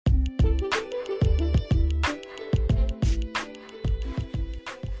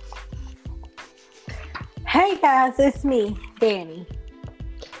Hey guys, it's me, Danny.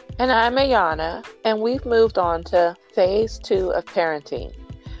 And I'm Ayana, and we've moved on to phase 2 of parenting.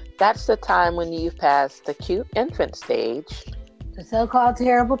 That's the time when you've passed the cute infant stage The so-called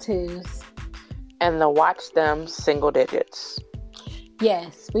terrible twos. and the watch them single digits.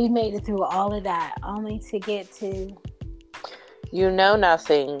 Yes, we made it through all of that, only to get to... You know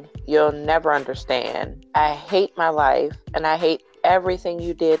nothing, you'll never understand. I hate my life, and I hate everything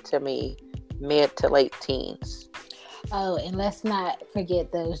you did to me mid to late teens. Oh, and let's not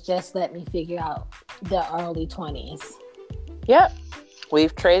forget those just let me figure out the early 20s. Yep,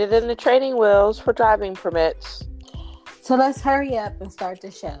 we've traded in the training wheels for driving permits. So let's hurry up and start the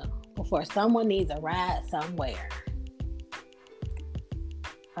show before someone needs a ride somewhere.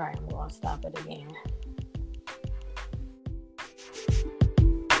 All right, we're going to stop it again.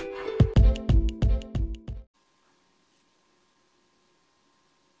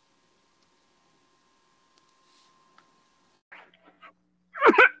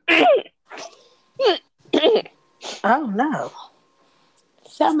 Oh no.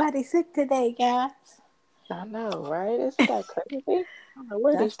 Somebody sick today, guys. I know, right? Isn't that crazy? I don't know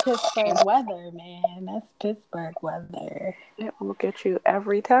where That's these Pittsburgh weather, man. That's Pittsburgh weather. It will get you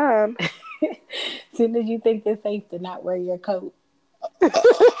every time. As soon as you think it's safe to not wear your coat,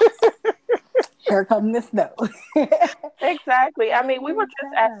 here comes the snow. Exactly. I mean, we were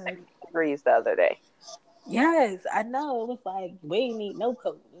just at 60 degrees the other day. Yes, I know. It was like, we ain't need no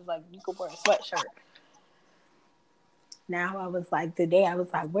coat. It was like, you could wear a sweatshirt. Now I was like, today I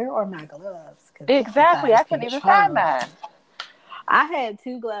was like, where are my gloves? Exactly. I couldn't even find mine. I had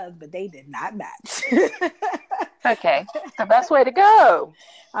 2 gloves, but they did not match. Okay. The best way to go.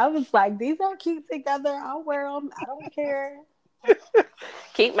 I was like, these are cute together. I'll wear them. I don't care.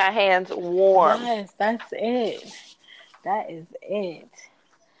 Keep my hands warm. Yes, that's it. That is it.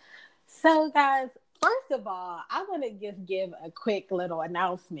 So, guys, first of all, I want to just give a quick little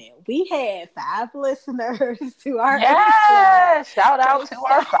announcement. We had 5 listeners to our episode. Shout out to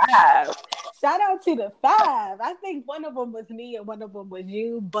our 5. Shout out to the 5. I think one of them was me and one of them was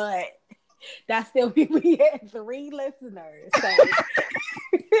you, but that still means we had 3 listeners. So,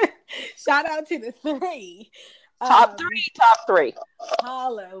 shout out to the 3. Top 3.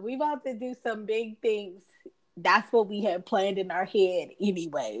 Holla, we about to do some big things. That's what we had planned in our head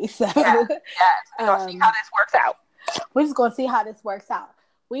anyway. So yes. We're going to see how this works out. We're just going to see how this works out.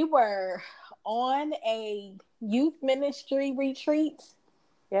 We were on a youth ministry retreat.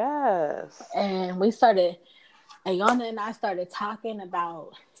 Yes. And we started, Ayana and I started talking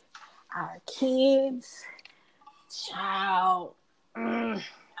about our kids, child, and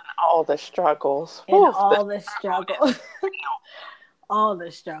all the struggles. And all the struggles. All the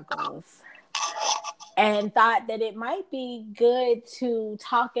struggles. And thought that it might be good to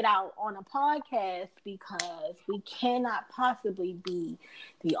talk it out on a podcast because we cannot possibly be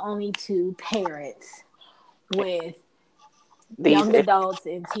the only 2 parents with young adults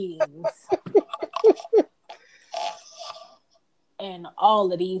and teens and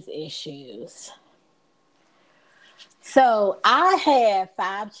all of these issues. So I have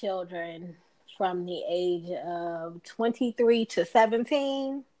 5 children from the age of 23 to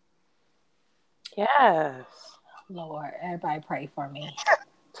 17. Yes. Lord, everybody pray for me.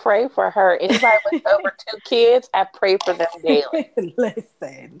 Pray for her. Anybody with over 2 kids, I pray for them daily.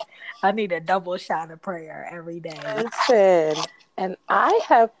 Listen, I need a double shot of prayer every day. Listen, and I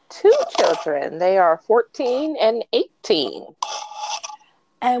have 2 children. They are 14 and 18.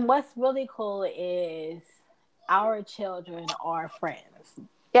 And what's really cool is our children are friends.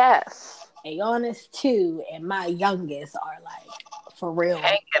 Yes. Ayana's 2 and my youngest are like for real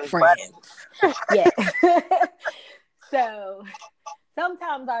friends. Yeah. So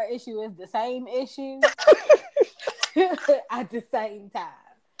sometimes our issue is the same issue at the same time.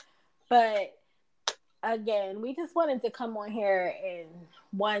 But again, we just wanted to come on here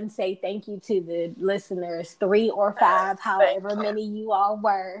and say thank you to the listeners, 3 or 5, however many you all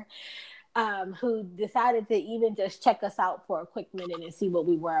were, who decided to even just check us out for a quick minute and see what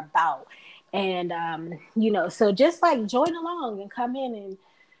we were about. And, so just like join along and come in and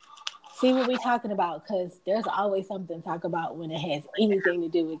see what we're talking about, because there's always something to talk about when it has anything to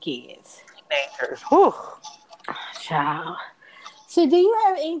do with kids. Teenagers. Whew. Child. So do you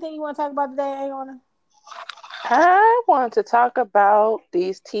have anything you want to talk about today, Ayana? I want to talk about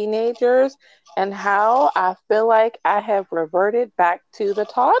these teenagers and how I feel like I have reverted back to the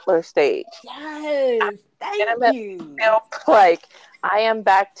toddler stage. Yes, thank you. I feel like I am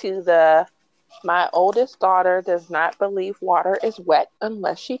back to my oldest daughter does not believe water is wet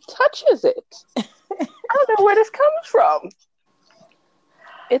unless she touches it. I don't know where this comes from.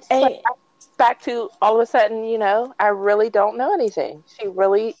 It's like back to all of a sudden, I really don't know anything.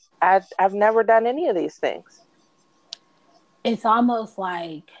 I've never done any of these things. It's almost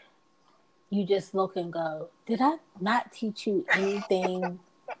like you just look and go, did I not teach you anything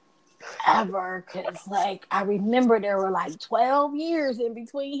ever? Because, like, I remember there were like 12 years in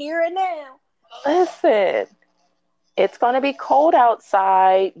between here and now. Listen, it's going to be cold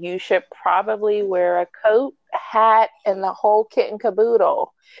outside. You should probably wear a coat, hat, and the whole kit and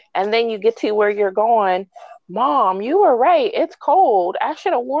caboodle. And then you get to where you're going. Mom, you were right. It's cold. I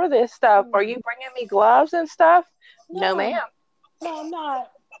should have wore this stuff. Are you bringing me gloves and stuff? No, ma'am. No, I'm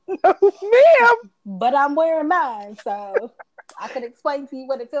not. No, ma'am. But I'm wearing mine, so I can explain to you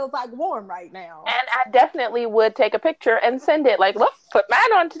what it feels like warm right now. And I definitely would take a picture and send it. Like, look, put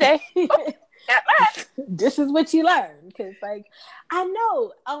mine on today. Oh, got mine. This is what you learn. Because, like, I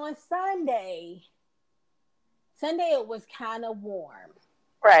know on Sunday it was kind of warm.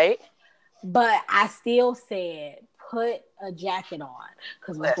 Right. But I still said, put a jacket on.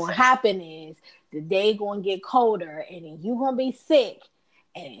 Because what's going to happen is the day going to get colder and then you're going to be sick.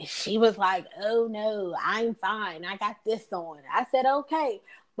 And she was like, oh, no, I'm fine. I got this on. I said, okay.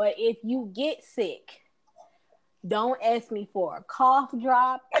 But if you get sick, don't ask me for a cough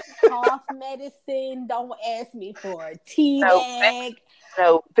drop, cough medicine. Don't ask me for a tea bag.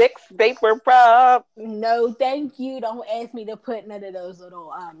 No Vicks Vapor Rub. No, thank you. Don't ask me to put none of those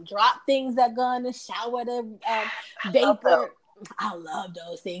little drop things that go in the shower. The vapor. I love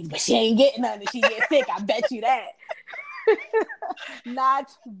those things, but she ain't getting none if she gets sick. I bet you that.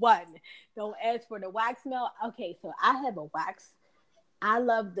 Not one. Don't ask for the wax melt. Okay, so I have a wax. I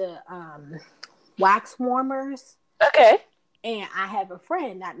love the wax warmers. Okay. And I have a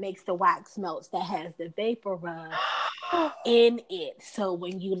friend that makes the wax melts that has the vapor rub in it. So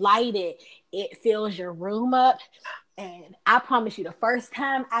when you light it, it fills your room up. And I promise you, the first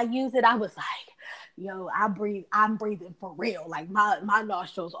time I used it, I was like, yo, I'm breathing for real. Like my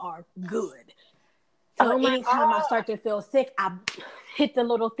nostrils are good. So anytime I start to feel sick, I hit the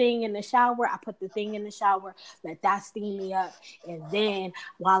little thing in the shower. I put the thing in the shower, let that steam me up. And then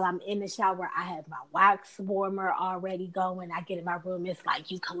while I'm in the shower, I have my wax warmer already going. I get in my room. It's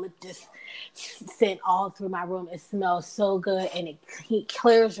like eucalyptus scent all through my room. It smells so good. And it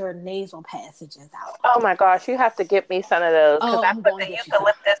clears your nasal passages out. Oh my gosh, you have to get me some of those. Because I put the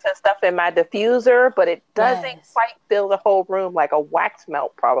eucalyptus and stuff in my diffuser, but it doesn't quite fill the whole room like a wax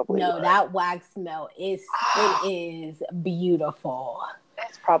melt probably. No, that wax melt it is beautiful.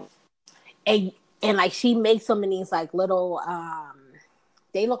 It's probably and like she makes them in these like little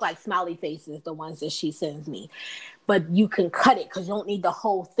they look like smiley faces, the ones that she sends me, but you can cut it because you don't need the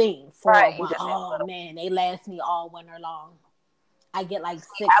whole thing for a while. Oh man, they last me all winter long. I get like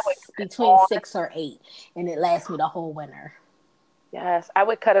between 6 or 8, and it lasts me the whole winter. Yes, I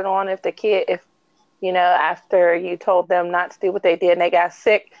would cut it on if after you told them not to do what they did and they got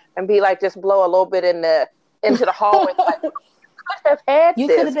sick, and be like, just blow a little bit into the hallway. Like, you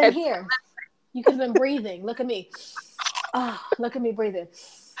could have been here. You could have been breathing. Look at me. Oh, look at me breathing.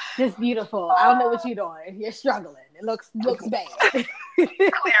 Just beautiful. I don't know what you're doing. You're struggling. It looks bad.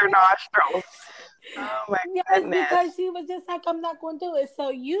 Clear nostrils. Oh my goodness. Because she was just like, I'm not going to do it.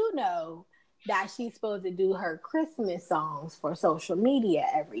 So that she's supposed to do her Christmas songs for social media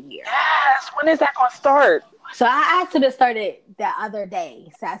every year. Yes. When is that going to start? So I asked her to start it the other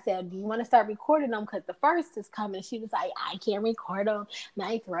day. So I said, do you want to start recording them? Because the first is coming. She was like, I can't record them.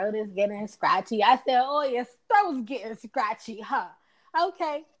 My throat is getting scratchy. I said, oh, your throat's getting scratchy, huh?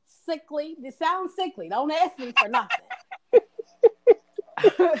 Okay. Sickly. This sounds sickly. Don't ask me for nothing.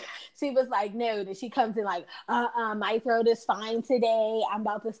 She was like, no. Then she comes in like, my throat is fine today. I'm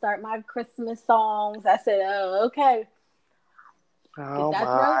about to start my Christmas songs. I said, oh, okay. Oh, get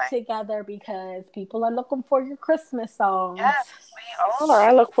that throat together because people are looking for your Christmas songs. Yes, we are.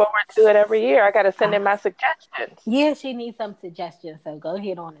 I look forward to it every year. I got to send in my suggestions. Yeah, she needs some suggestions. So go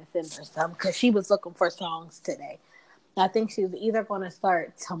ahead on and send her some because she was looking for songs today. I think she's either going to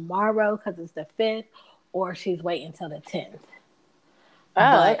start tomorrow because it's the 5th or she's waiting until the 10th.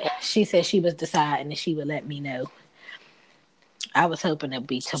 But she said she was deciding and she would let me know. I was hoping it'd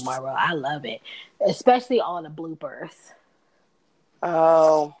be tomorrow. I love it. Especially all the bloopers.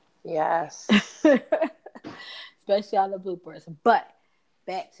 Oh, yes. Especially all the bloopers. But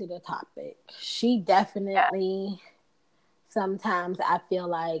back to the topic. She definitely sometimes I feel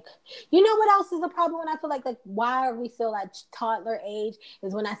like, you know what else is a problem when I feel like why are we still like toddler age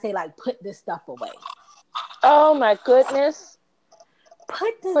is when I say like put this stuff away. Oh my goodness.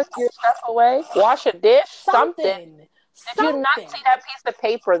 Put your stuff away. Wash a dish. Something. Did you not see that piece of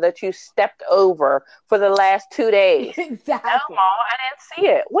paper that you stepped over for the last 2 days? Exactly. No, Mom, I didn't see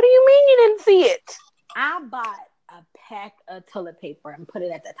it. What do you mean you didn't see it? I bought a pack of toilet paper and put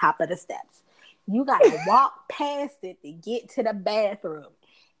it at the top of the steps. You gotta walk past it to get to the bathroom.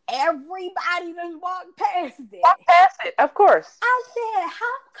 Everybody just walked past it. Walk past it, of course. I said,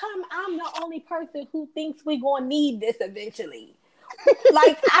 how come I'm the only person who thinks we're gonna need this eventually?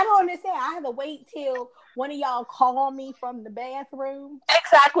 Like, I don't understand. I have to wait till one of y'all call me from the bathroom.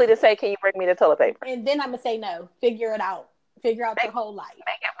 Exactly, to say, can you bring me the toilet paper? And then I'm going to say no. Figure it out. Figure out your whole life.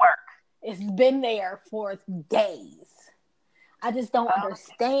 Make it work. It's been there for days. I just don't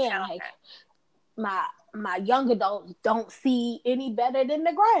understand. Like, my young adults don't see any better than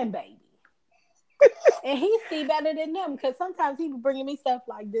the grandbaby. And he see better than them, because sometimes he be bringing me stuff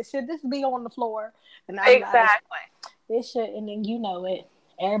like, this should this be on the floor? And I'm like, this should, and then you know it.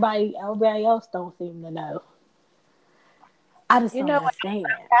 Everybody else don't seem to know. I just don't understand.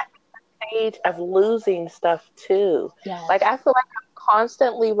 That's the stage of losing stuff too. Yes. Like, I feel like I'm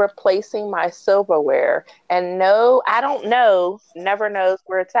constantly replacing my silverware, and never knows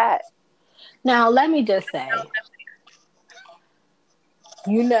where it's at. Now, let me just say,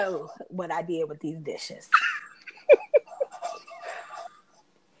 you know what I did with these dishes.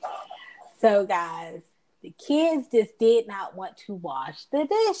 So, guys, the kids just did not want to wash the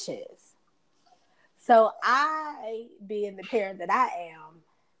dishes. So I, being the parent that I am,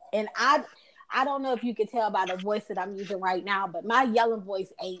 and I don't know if you can tell by the voice that I'm using right now, but my yelling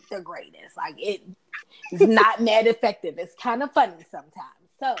voice ain't the greatest. Like, it's not mad effective. It's kind of funny sometimes.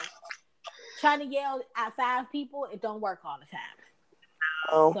 So trying to yell at 5 people, it don't work all the time.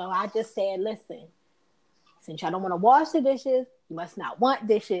 Oh. So I just said, listen, since y'all don't want to wash the dishes, you must not want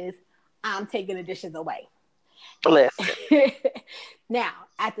dishes. I'm taking the dishes away. Listen. Now,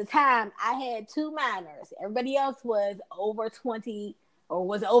 at the time, I had 2 minors. Everybody else was over 20 or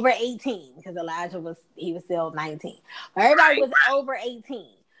was over 18, because Elijah was still 19. But everybody was over 18.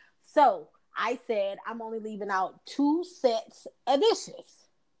 So I said, I'm only leaving out 2 sets of dishes.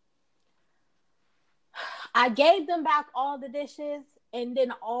 I gave them back all the dishes, and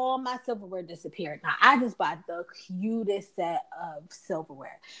then all my silverware disappeared. Now, I just bought the cutest set of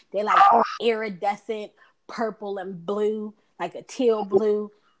silverware. They're like iridescent purple and blue, like a teal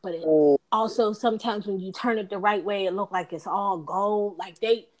blue. But it also, sometimes when you turn it the right way, it looks like it's all gold. Like,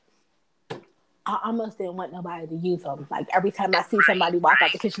 I almost didn't want nobody to use them. Like, every time I see somebody walk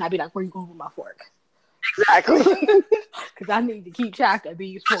out the kitchen, I'd be like, where you going with my fork? Exactly. Because I need to keep track of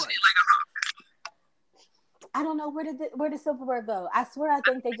these forks. I don't know, where did silverware go? I swear I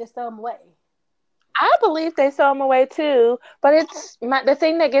think they just throw them away. I believe they throw them away too, but the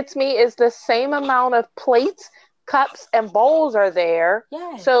thing that gets me is the same amount of plates, cups, and bowls are there.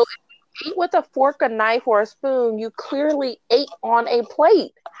 Yes. So if you eat with a fork, a knife, or a spoon, you clearly ate on a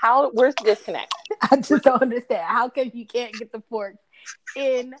plate. Where's the disconnect? I just don't understand. How come you can't get the fork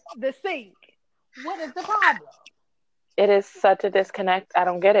in the sink? What is the problem? It is such a disconnect. I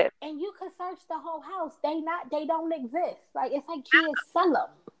don't get it. And you could search the whole house. They don't exist. Like, it's like kids sell them.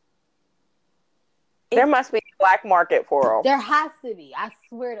 There must be a black market for them. There has to be. I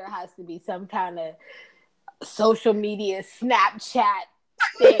swear there has to be some kind of social media Snapchat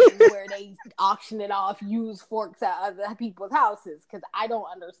thing where they auction it off, use forks at other people's houses, because I don't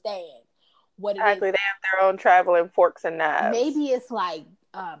understand what it is. They have their own traveling forks and knives. Maybe it's like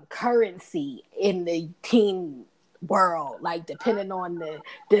currency in the teen world, like depending on the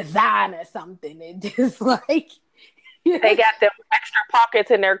design or something. It just like they got them extra pockets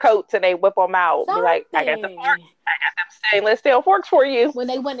in their coats and they whip them out. Be like, I got the forks. I got them stainless steel forks for you. When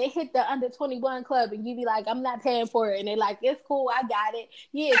they hit the under 21 club, and you be like, I'm not paying for it, and they're like, it's cool, I got it.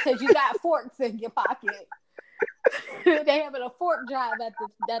 Yeah, because you got forks in your pocket. They having a fork drive at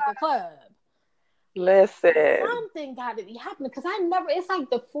the club. Listen, something got to be happening, because it's like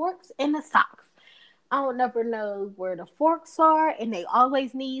the forks and the socks. I don't never know where the forks are, and they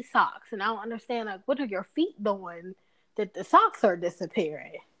always need socks. And I don't understand, like, what are your feet doing that the socks are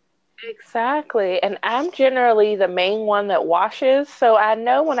disappearing? Exactly. And I'm generally the main one that washes, so I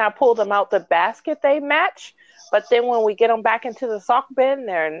know when I pull them out the basket, they match. But then when we get them back into the sock bin,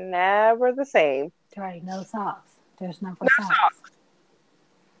 they're never the same. Right, no socks. There's no socks.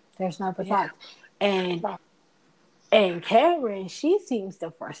 There's no socks. And Karen, she seems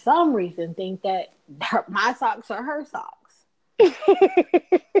to, for some reason, think that my socks are her socks.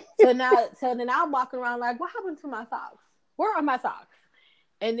 So then I'm walking around like, what happened to my socks? Where are my socks?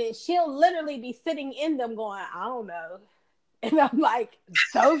 And then she'll literally be sitting in them going, I don't know. And I'm like,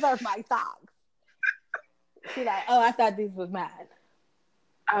 those are my socks. She's like, oh, I thought these was mine.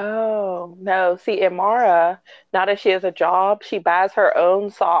 Oh, no. See, Imara, now that she has a job, she buys her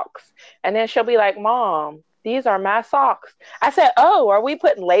own socks. And then she'll be like, Mom, these are my socks. I said, Oh, are we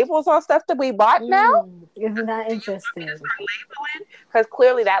putting labels on stuff that we bought now? Isn't that Do you want me to interesting? start labeling? Because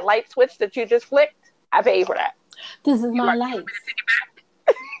clearly that light switch that you just flicked, I paid for that. This is You my want me lights. to take it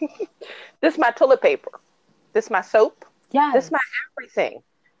back? This is my toilet paper. This is my soap. This is Yes. my everything.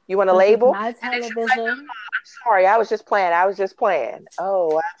 You want a This is label? my And then she was like, No, television. Mom, I'm sorry. I was just playing. I was just playing.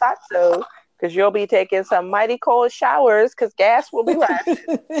 Oh, I thought so. Because you'll be taking some mighty cold showers because gas will be rationed.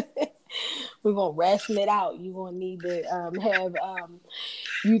 We're gonna ration it out. You're gonna need to have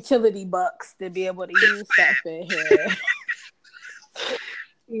utility bucks to be able to use stuff in here.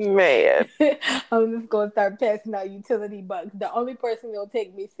 Man. I'm just gonna start passing out utility bucks. The only person that'll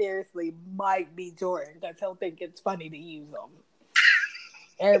take me seriously might be Jordan because he'll think it's funny to use them.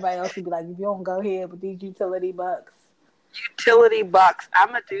 Everybody else would be like, if you don't go ahead with these utility bucks. Utility bucks. I'm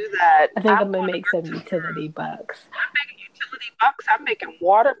going to do that. I think I'm gonna make some utility bucks. I'm making utility bucks. I'm making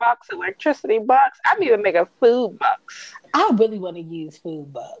water bucks, electricity bucks. I'm even making food bucks. I really want to use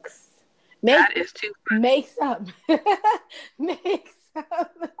food bucks. That is too funny. Make some. Make some. I'm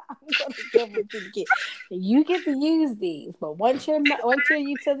gonna give them to the kids. You get to use these, but once your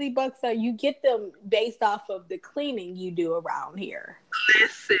utility bucks are, you get them based off of the cleaning you do around here.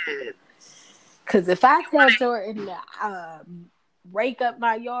 Listen. Because if I tell Jordan to rake up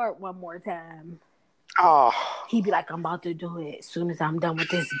my yard one more time, he'd be like, I'm about to do it as soon as I'm done with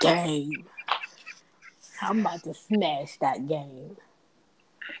this game. I'm about to smash that game.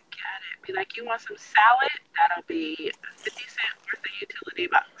 I get it. Be like, you want some salad? That'll be 50-cent worth of utility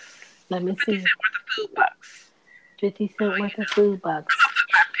bucks. Let me 50 see. cent worth of food bucks. 50 cent worth of food bucks. I'm gonna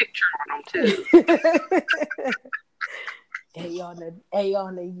put my picture on them too. A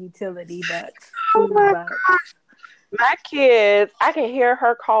on the utility bucks. Oh Food my bucks. gosh. My kids, I can hear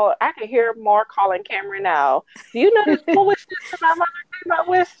her call. I can hear more calling Cameron now. Do you know this foolishness that my mother came up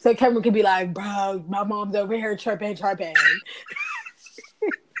with? So Cameron could be like, bro, my mom's over here chirping.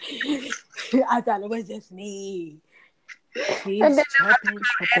 I thought it was just me. She's And then chirping.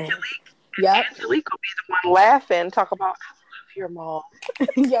 Yep. Angelique will be the one laughing, talk about, I love your mom.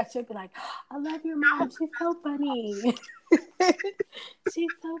 Yeah, she'll be like, I love your mom. She's so funny.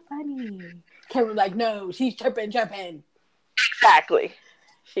 She's so funny. Cameron like, no, she's chirping. Exactly.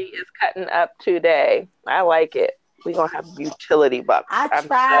 She is cutting up today. I like it. We're going to have utility bucks. I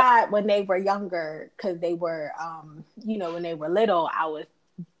tried when they were younger because they were, when they were little, I was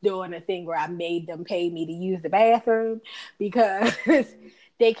doing a thing where I made them pay me to use the bathroom because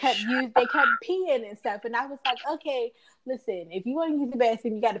they kept peeing and stuff. And I was like, okay, listen, if you want to use the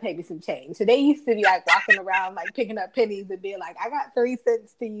bathroom, you got to pay me some change. So they used to be like walking around, like picking up pennies and being like, I got 3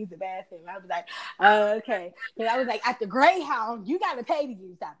 cents to use the bathroom. I was like, okay. And I was like, at the Greyhound, you got to pay to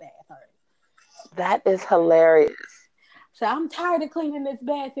use that bathroom. That is hilarious. So I'm tired of cleaning this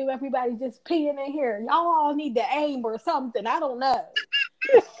bathroom. Everybody's just peeing in here. Y'all all need to aim or something. I don't know.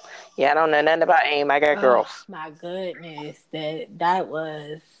 Yeah, I don't know nothing about aim. I got girls. My goodness. That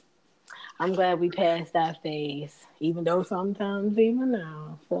was... I'm glad we passed that phase. Even though sometimes even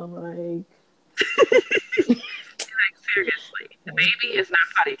now. So like... Seriously. The baby is not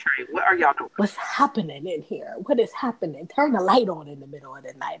potty trained. What are y'all doing? What's happening in here? What is happening? Turn the light on in the middle of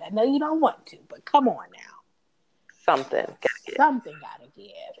the night. I know you don't want to, but come on now. Something gotta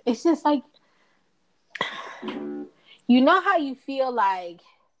give. It's just like, you know how you feel like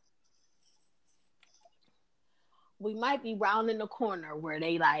we might be rounding the corner where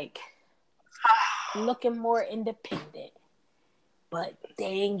they like looking more independent, but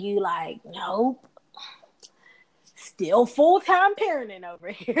dang, you like, nope, still full-time parenting over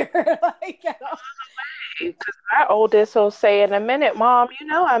here. Like, because my oldest will say in a minute, Mom,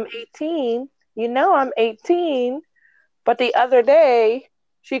 I'm 18. I'm 18. But the other day,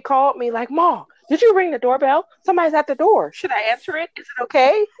 she called me like, Mom, did you ring the doorbell? Somebody's at the door. Should I answer it? Is it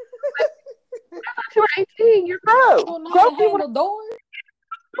okay? I thought you were 18. You're grown. Grown people the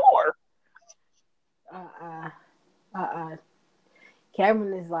door.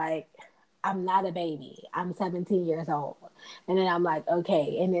 Cameron is like, I'm not a baby. I'm 17 years old. And then I'm like,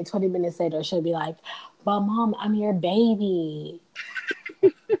 okay. And then 20 minutes later, she'll be like, but Mom, I'm your baby.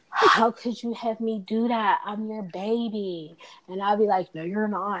 How could you have me do that? I'm your baby. And I'll be like, no, you're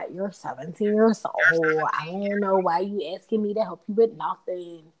not. You're 17 years old. I don't know why you asking me to help you with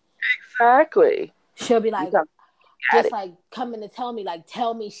nothing. Exactly. She'll be like, just like coming to tell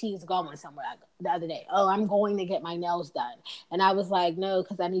me she's going somewhere. Like, the other day, oh, I'm going to get my nails done, and I was like, no,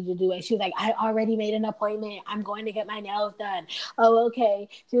 because I need you to do it. She was like, I already made an appointment. I'm going to get my nails done. Oh, okay.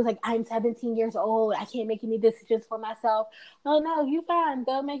 She was like, I'm 17 years old. I can't make any decisions for myself. Oh no, you fine.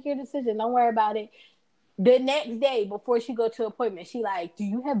 Go make your decision. Don't worry about it. The next day, before she go to appointment, she like, do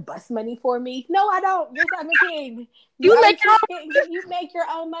you have bus money for me? No, I don't. You're 17. You make your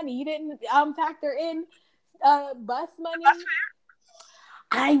own money. You didn't factor in bus money.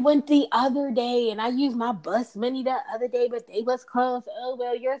 I went the other day and I used my bus money the other day, but they was closed. Oh,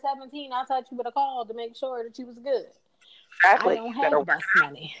 well, you're 17. I thought you would have called to make sure that you was good. Exactly. I don't have bus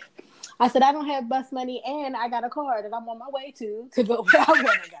money. I said, I don't have bus money and I got a car that I'm on my way to go where I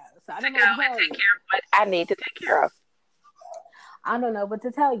want to go. So I don't know what to tell you. What I need to take care of. I don't know what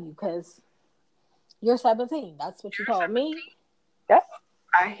to tell you because you're 17. That's what you told me. Yep.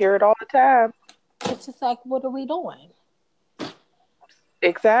 I hear it all the time. It's just like, what are we doing?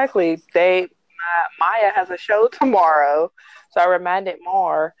 Exactly. Maya has a show tomorrow, so I reminded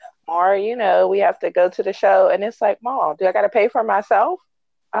Mar, we have to go to the show, and it's like, Mom, do I got to pay for myself?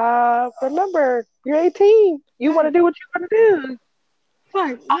 Remember, you're 18. You want to do what you want to do.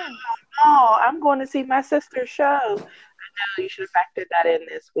 Right. Yeah. Oh, I'm going to see my sister's show. I know you should have factored that in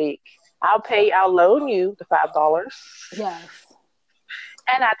this week. I'll loan you the $5. Yes.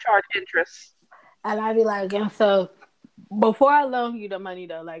 And I charge interest. And I'd be like, and so before I loan you the money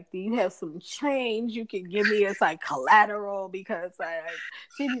though, like, do you have some change you can give me as like collateral? Because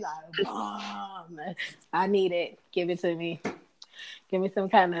she'd be like, Mom, I need it. Give it to me. Give me some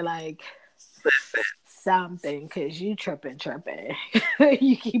kind of like something, because you tripping.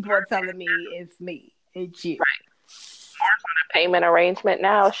 You keep on telling me it's me. It's you. Right. Mar's on a payment arrangement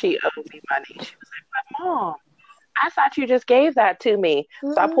now. She owed me money. She was like, but Mom, I thought you just gave that to me.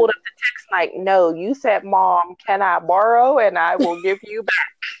 Mm-hmm. So I pulled up the text like, no, you said, Mom, can I borrow? And I will give you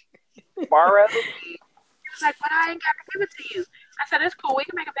back. Borrow me. She was like, but I ain't got to give it to you. I said, it's cool. We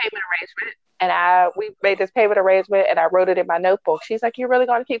can make a payment arrangement. And we made this payment arrangement and I wrote it in my notebook. She's like, you really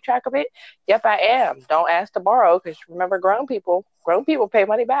going to keep track of it? Yep, I am. Don't ask to borrow, because remember, grown people pay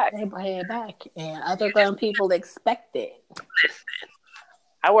money back. They pay it back. And other grown people expect it. Listen,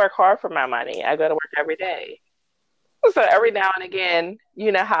 I work hard for my money. I go to work every day. So every now and again,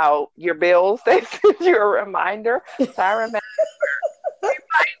 you know how your bills, they send you a reminder. So I remember your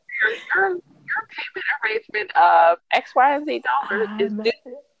payment arrangement of X, Y, and Z dollars is due.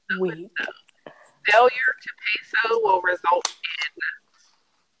 Weak. Failure to pay so will result in,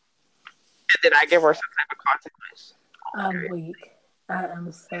 and then I give her some type of consequence. I'm weak. I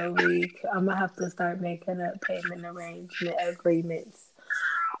am so weak. I'm gonna have to start making up payment arrangement agreements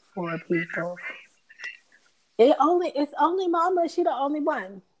for people. It's only Mama. She the only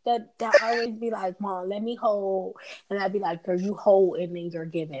one that always be like, Mom, let me hold, and I'd be like, are you holding and you're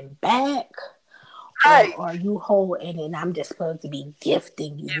giving back? Right. Or are you holding and I'm just supposed to be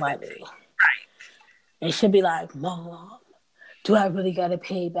gifting you money? Right. And she'll be like, Mom, do I really gotta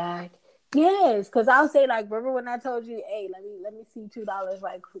pay back? Yes, because I'll say, like, remember when I told you, hey, let me see $2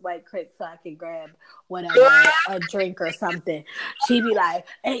 right quick so I can grab whatever, a drink or something. She'd be like,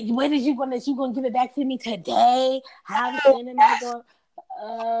 hey, when is you gonna give it back to me today? How soon am I going?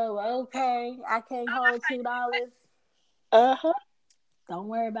 Oh, okay. I can't hold $2. Uh-huh. Don't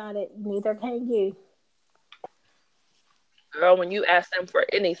worry about it. Neither can you. Girl, when you ask them for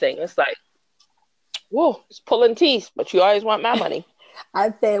anything, it's like, whoa, it's pulling teeth, but you always want my money.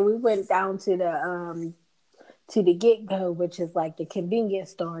 I said we went down to the Get Go, which is like the convenience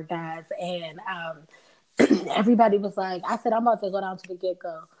store, guys, and everybody was like, I said, I'm about to go down to the Get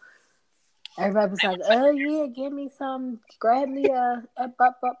Go. Everybody was like, oh yeah, give me some, grab me a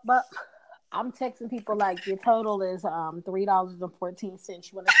bup. I'm texting people like, your total is $3.14.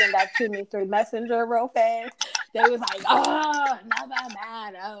 You want to send that to me through Messenger real fast? They was like, oh, not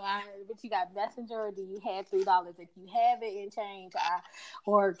bad. But you got Messenger, or do you have $3? If you have it in change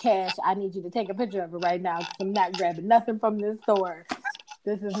or cash, I need you to take a picture of it right now, because I'm not grabbing nothing from this store.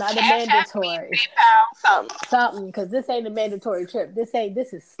 This is not a mandatory. Something, because this ain't a mandatory trip. This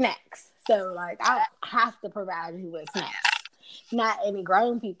is snacks. So, like, I have to provide you with snacks. Not any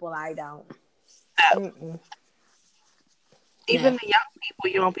grown people, I don't. No. Even the young people,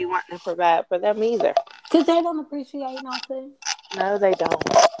 you don't be wanting to provide for them either. Because they don't appreciate nothing. No, they don't.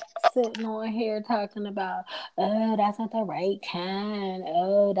 Sitting on here talking about, oh, that's not the right kind.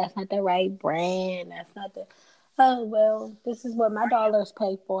 Oh, that's not the right brand. That's not the... Oh, well, this is what my dollars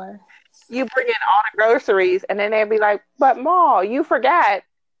pay for. You bring in all the groceries, and then they'd be like, but Ma, you forgot.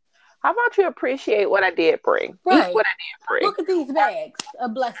 How about you appreciate what I did bring? Right. Eat what I did bring. Look at these bags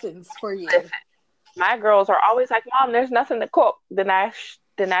of blessings for you. Listen, My girls are always like, "Mom, there's nothing to cook." Then I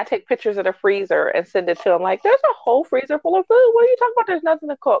take pictures of the freezer and send it to them. Like, there's a whole freezer full of food. What are you talking about? There's nothing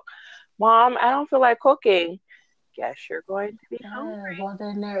to cook. Mom, I don't feel like cooking. Guess you're going to be hungry. Well,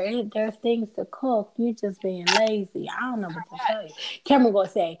 then there's things to cook. You just being lazy. I don't know what to tell you. Cameron gonna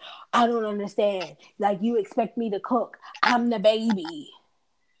say, I don't understand. Like you expect me to cook. I'm the baby.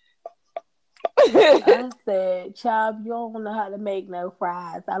 I said, child, you don't know how to make no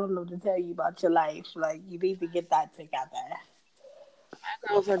fries. I don't know what to tell you about your life. Like you need to get that together. My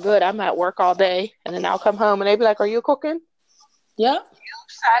girls are good. I'm at work all day, and then I'll come home and they be like, "Are you cooking? Yep. You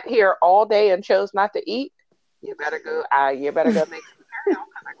sat here all day and chose not to eat. You better go. You better go make some cereal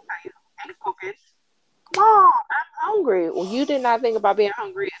because I can tell you, I ain't cooking. Mom, I'm hungry. Well, you did not think about being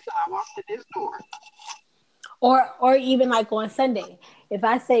hungry until I walked in this door. Or even like on Sunday, if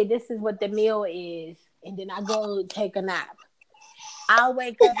I say this is what the meal is, and then I go take a nap, I'll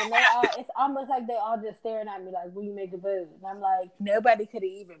wake up and it's almost like they all just staring at me like, will you make the food? And I'm like, nobody could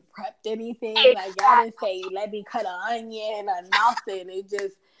have even prepped anything. Like, y'all didn't say, let me cut an onion or nothing. It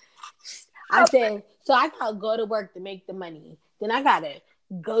just, I said, so I gotta go to work to make the money. Then I gotta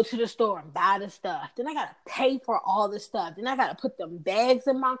go to the store and buy the stuff. Then I gotta pay for all the stuff. Then I gotta put them bags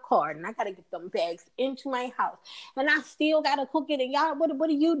in my car. And I gotta get them bags into my house. And I still gotta cook it. And y'all, what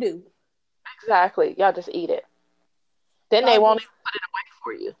do you do? Exactly. Y'all just eat it. Then they won't even put it away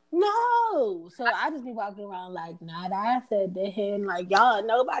for you. No. So I just be walking around like, nah, I said to him, like, y'all,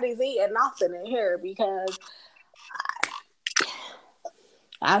 nobody's eating nothing in here because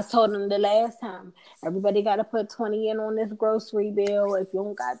I told him the last time, everybody got to put 20 in on this grocery bill. If you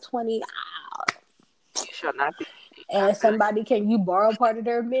don't got 20, you shall not be. And somebody, can you borrow part of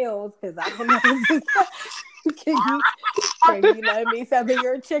their meals? Because I don't know. Can you let me some of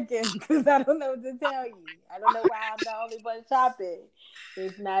your chicken? Because I don't know what to tell you. I don't know why I'm the only one shopping.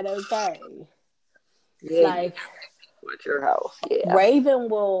 It's not okay. Yeah, like at your house. Yeah. Raven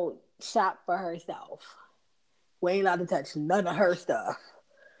will shop for herself. We ain't allowed to touch none of her stuff.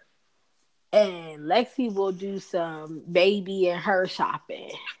 And Lexi will do some baby and her shopping.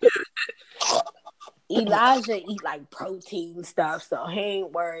 Elijah eat like protein stuff, so he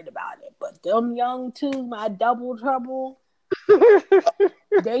ain't worried about it. But them young two, my double trouble,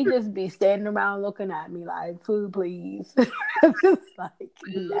 they just be standing around looking at me like, food, please. Just like,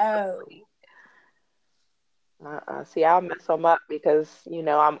 no. See, I'll mess them up because,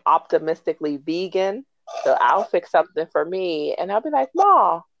 I'm optimistically vegan. So I'll fix something for me and I'll be like,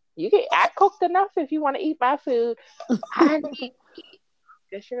 "Ma, I cooked enough if you want to eat my food. I need to eat.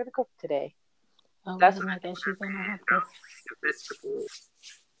 Guess you're going to cook today." Oh, that's what I guess you're going to have to. Vegetable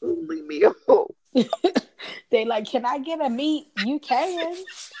only meal. They like, can I get a meat? You can.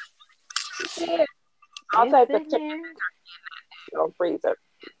 Yeah. I'll type of chicken on freezer.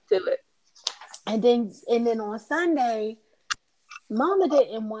 Do it. And then on Sunday, Mama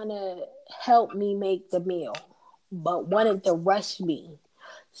didn't want to help me make the meal, but wanted to rush me.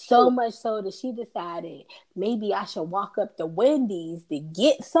 So much so that she decided maybe I should walk up to Wendy's to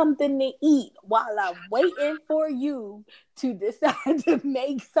get something to eat while I'm waiting for you to decide to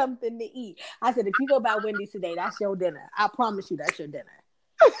make something to eat. I said, if you go by Wendy's today, that's your dinner. I promise you that's your dinner.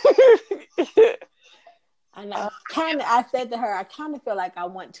 And I said to her, I kind of feel like I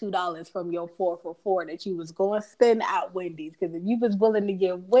want $2 from your 4 for $4 that you was going to spend at Wendy's. Because if you was willing to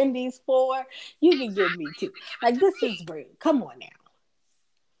give Wendy's 4, you can give me 2. Like, this is rude. Come on now.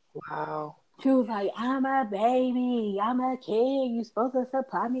 Wow. She was like, I'm a baby. I'm a kid. You supposed to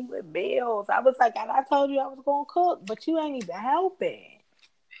supply me with meals. I was like, and I told you I was going to cook, but you ain't even helping.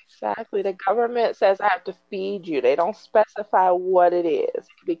 Exactly. The government says I have to feed you. They don't specify what it is. It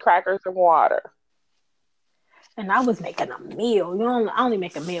could be crackers and water. And I was making a meal. I only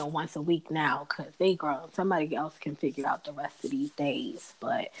make a meal once a week now because they grown. Somebody else can figure out the rest of these days.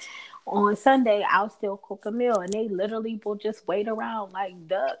 But on Sunday, I'll still cook a meal. And they literally will just wait around like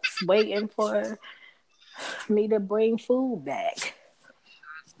ducks waiting for me to bring food back.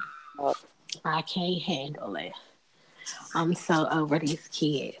 I can't handle it. I'm so over these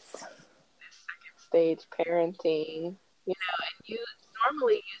kids. Second stage parenting. And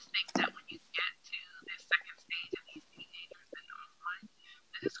normally you think that when you get to this second stage of these teenagers and on,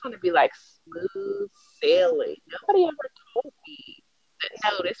 it's going to be like smooth sailing. Nobody ever told me that,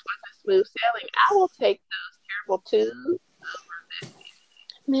 no, this wasn't smooth sailing. I will take those terrible twos over this.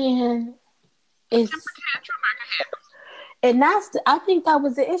 Man, it's... And I think that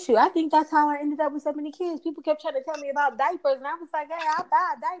was the issue. I think that's how I ended up with so many kids. People kept trying to tell me about diapers, and I was like, hey, I'll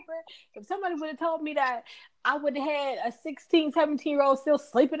buy a diaper. If somebody would have told me that I would have had a 16, 17-year-old still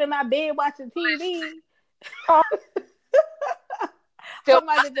sleeping in my bed watching TV, Still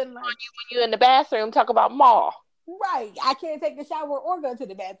Somebody been like, when you in the bathroom talk about Ma. Right. I can't take a shower or go to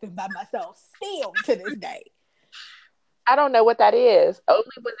the bathroom by myself still to this day. I don't know what that is. Only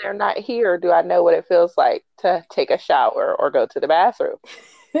when they're not here do I know what it feels like to take a shower or go to the bathroom.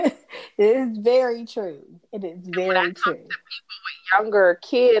 It is very true. It is very true. Younger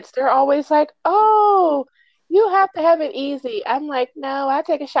kids, they're always like, "Oh, you have to have it easy." I'm like, "No, I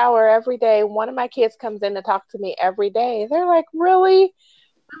take a shower every day. One of my kids comes in to talk to me every day." They're like, "Really?"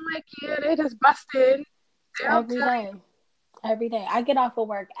 I'm like, "Yeah, they just busted." Every day. Every day. I get off of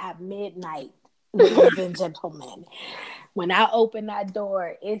work at midnight, ladies and gentlemen. When I open that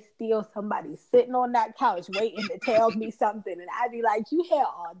door, it's still somebody sitting on that couch waiting to tell me something. And I'd be like, you had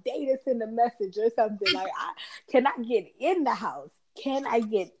all day to send a message or something. Like, can I get in the house? Can I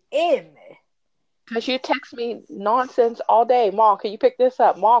get in? Because you text me nonsense all day. Mom, can you pick this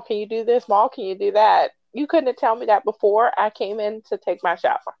up? Mom, can you do this? Mom, can you do that? You couldn't tell me that before I came in to take my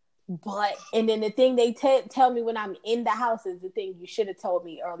shower. But, and then the thing they tell me when I'm in the house is the thing you should have told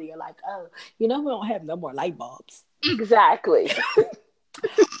me earlier. Like, oh, we don't have no more light bulbs. Exactly.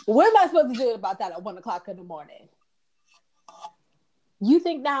 What am I supposed to do about that at 1 o'clock in the morning? You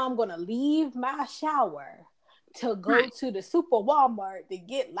think now I'm going to leave my shower to go to the super Walmart to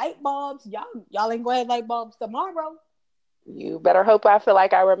get light bulbs? Y'all ain't going to have light bulbs tomorrow. You better hope I feel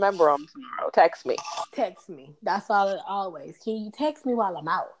like I remember them tomorrow. Text me. Text me. That's all it always. Can you text me while I'm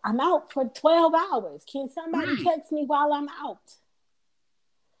out? I'm out for 12 hours. Can somebody text me while I'm out?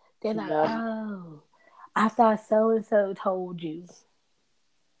 They're like, oh, I thought so-and-so told you.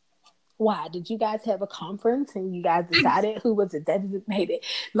 Why? Did you guys have a conference and you guys decided who was a designated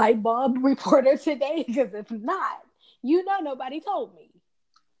light bulb reporter today? Because if not, nobody told me.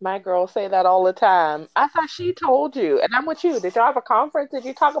 My girls say that all the time. I thought she told you. And I'm with you. Did y'all have a conference? Did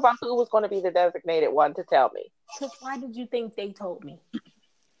you talk about who was going to be the designated one to tell me? Because why did you think they told me?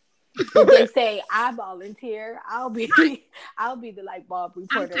 Did they say, I volunteer? I'll be the light bulb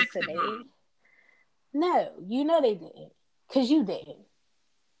reporter today. No, they didn't. Because you didn't.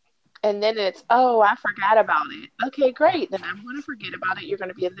 And then it's, oh, I forgot about it. Okay, great. Then I'm going to forget about it. You're going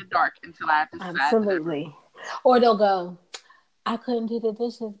to be in the dark until I have to decide. Absolutely. Or they'll go, I couldn't do the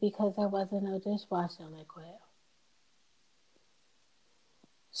dishes because there wasn't no dishwasher liquid.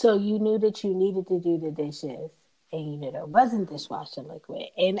 So you knew that you needed to do the dishes and you knew there wasn't dishwasher liquid.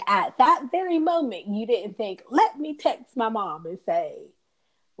 And at that very moment, you didn't think, let me text my mom and say,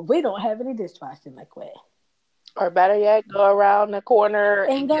 we don't have any dishwasher liquid. Or better yet, go around the corner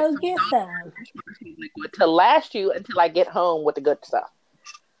and go get some liquid to last you until I get home with the good stuff.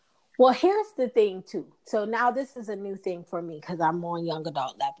 Well, here's the thing too. So now this is a new thing for me because I'm on young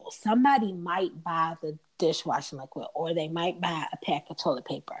adult level. Somebody might buy the dishwashing liquid or they might buy a pack of toilet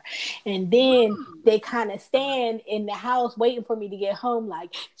paper. And then they kind of stand in the house waiting for me to get home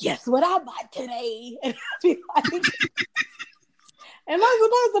like, guess what I bought today? And I'll be like, am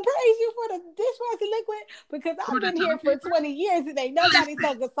I supposed to praise you for the dishwashing liquid? Because I've been here for 20 years and ain't nobody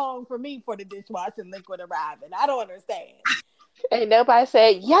sung a song for me for the dishwashing liquid arriving. I don't understand. Ain't nobody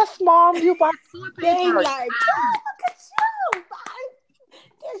said, yes, Mom, you bought toilet paper. They like, look at you,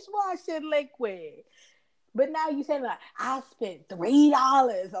 buy dishwashing liquid. But now you saying like, I spent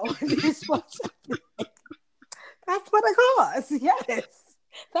 $3 on dishwashing liquid. That's what it costs. Yes.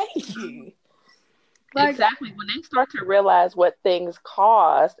 Thank you. Like, exactly. When they start to realize what things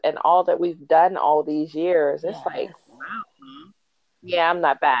cost and all that we've done all these years, it's like, wow, yeah, I'm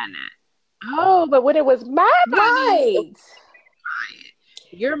not buying that. Oh, but when it was my money,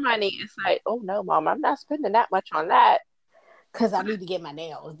 your money is like, oh no, Mom, I'm not spending that much on that. Because I need to get my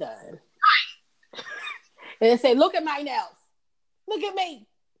nails done. Right. And they say, look at my nails. Look at me.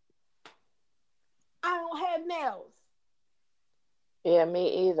 I don't have nails. Yeah,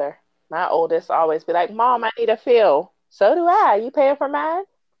 me either. My oldest always be like, Mom, I need a fill. So do I. You paying for mine?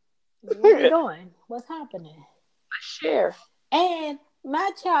 What are you doing? What's happening? Let's share. And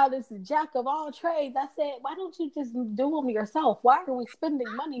my child is the jack of all trades. I said, why don't you just do them yourself? Why are we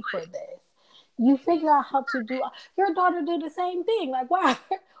spending money for this? You figure out how to do. Your daughter do the same thing. Like, why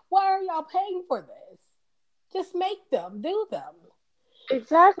are y'all paying for this? Just make them, do them.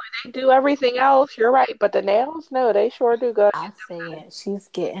 Exactly. They do everything else. You're right. But the nails, no, they sure do good. I said she's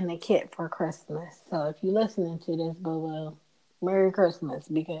getting a kit for Christmas. So if you're listening to this, boo-boo, Merry Christmas,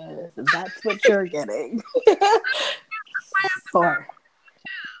 because that's what you're getting. For.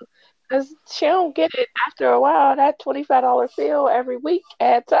 Because she don't get it after a while. That $25 bill every week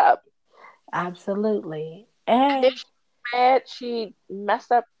adds up. Absolutely. And then she's mad. She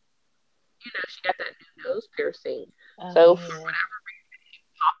messed up. You know, she got that new nose piercing. So for whatever reason, she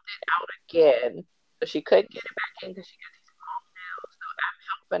popped it out again. So she couldn't get it back in because she got these long nails. So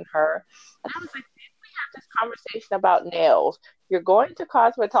and her. And I was like, did we have this conversation about nails? You're going to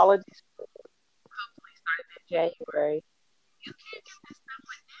cosmetology school, hopefully starting in January. You can't get this done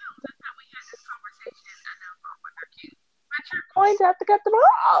with nails. I thought we had this conversation. I know both are cute, but you're going to have to cut them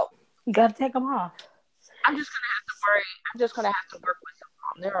off. You got to take them off. I'm just going to have to worry. I'm just going to have to work with some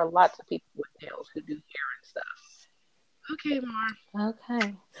mom. There are lots of people with nails who do hair and stuff. Okay, Mar.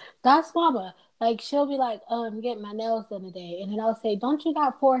 Okay. That's mama. Like, she'll be like, I'm getting my nails done today. And then I'll say, don't you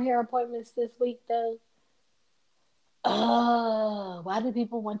got 4 hair appointments this week, though? Why do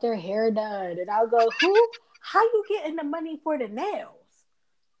people want their hair done? And I'll go, who? How you getting the money for the nails?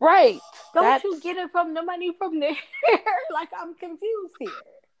 Right. Don't you get it from the money from the hair? Like, I'm confused here.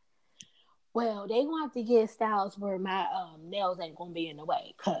 Well, they want to get styles where my nails ain't gonna be in the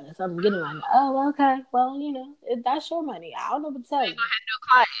way, cause I'm getting my. Oh, okay. Well, that's your money. I don't know what to tell you. Go ahead, no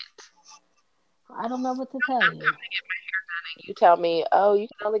clients. I don't know what to tell you. I'm coming to get my hair done, and you tell me, oh, you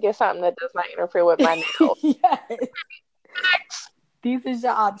can only get something that does not interfere with my nails. Yes. These is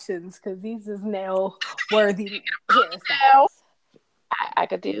your options, cause these is nail worthy hairstyles. I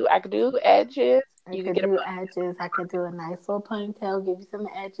could do edges. You could do edges. I could do a nice little ponytail, give you some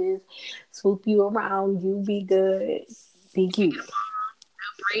edges, swoop you around. You be good. Be cute. No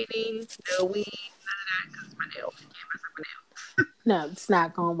braiding, no weave, none of that, because my nails. You can't mess up my nails. No, it's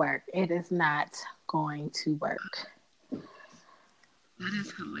not going to work. It is not going to work. That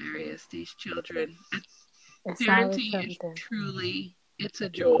is hilarious. These children. Parenting is truly, it's a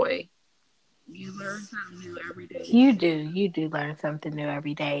joy. You learn something new every day. You do learn something new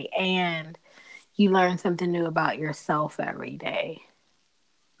every day. And you learn something new about yourself every day.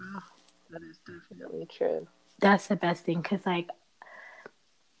 Oh, that is definitely true. That's the best thing. Because, like,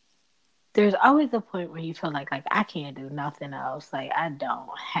 there's always a point where you feel like I can't do nothing else. Like, I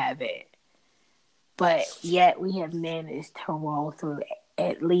don't have it. But yet we have managed to roll through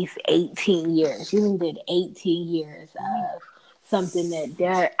at least 18 years. You did 18 years of something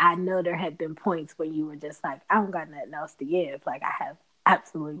that I know there had been points when you were just like, I don't got nothing else to give. Like, I have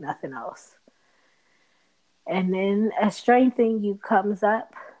absolutely nothing else. And then a strength in you comes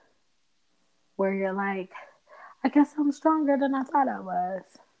up where you're like, I guess I'm stronger than I thought I was.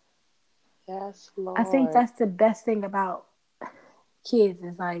 Yes, Lord. I think that's the best thing about kids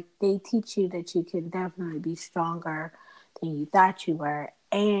is like they teach you that you can definitely be stronger than you thought you were,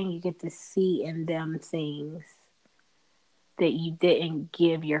 and you get to see in them things that you didn't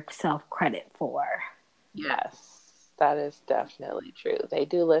give yourself credit for. Yes, that is definitely true. They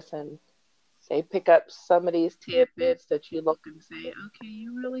do listen. They pick up some of these tidbits that you look and say, okay,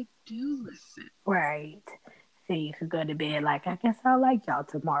 you really do listen. Right. So you could go to bed like, I guess I'll like y'all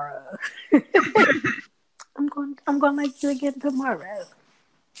tomorrow. I'm going to like you again tomorrow.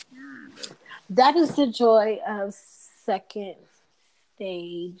 That is the joy of second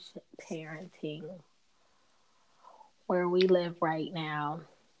stage parenting where we live right now.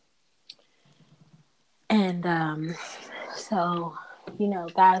 And so,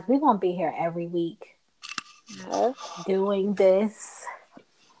 guys, we're going to be here every week doing this.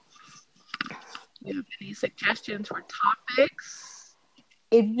 You have any suggestions for topics?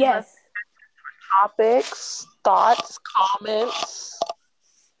 Yes. Topics, thoughts, comments.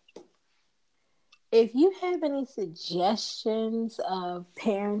 If you have any suggestions of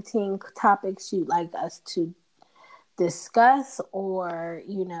parenting topics you'd like us to discuss or,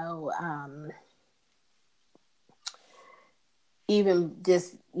 even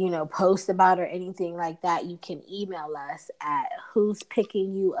just, post about or anything like that, you can email us at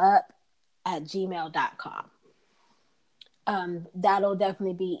who'spickingYouUp@gmail.com. That'll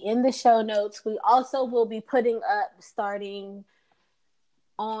definitely be in the show notes. We also will be putting up, starting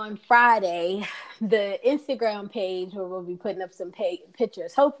on Friday, the Instagram page where we'll be putting up some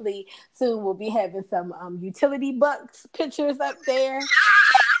pictures. Hopefully soon we'll be having some utility bucks pictures up there.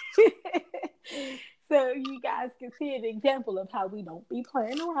 So you guys can see an example of how we don't be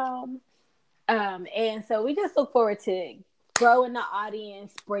playing around. And so we just look forward to growing the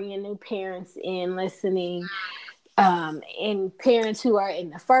audience, bringing new parents in, listening, and parents who are in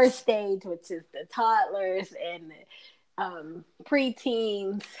the first stage, which is the toddlers and the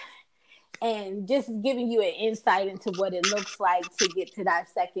preteens, and just giving you an insight into what it looks like to get to that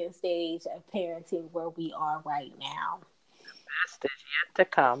second stage of parenting where we are right now. Best is yet to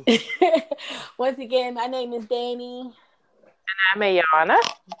come. Once again, my name is Danny. And I'm Ayana.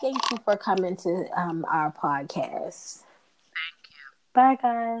 Thank you for coming to our podcast. Thank you. Bye,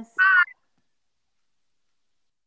 guys. Bye.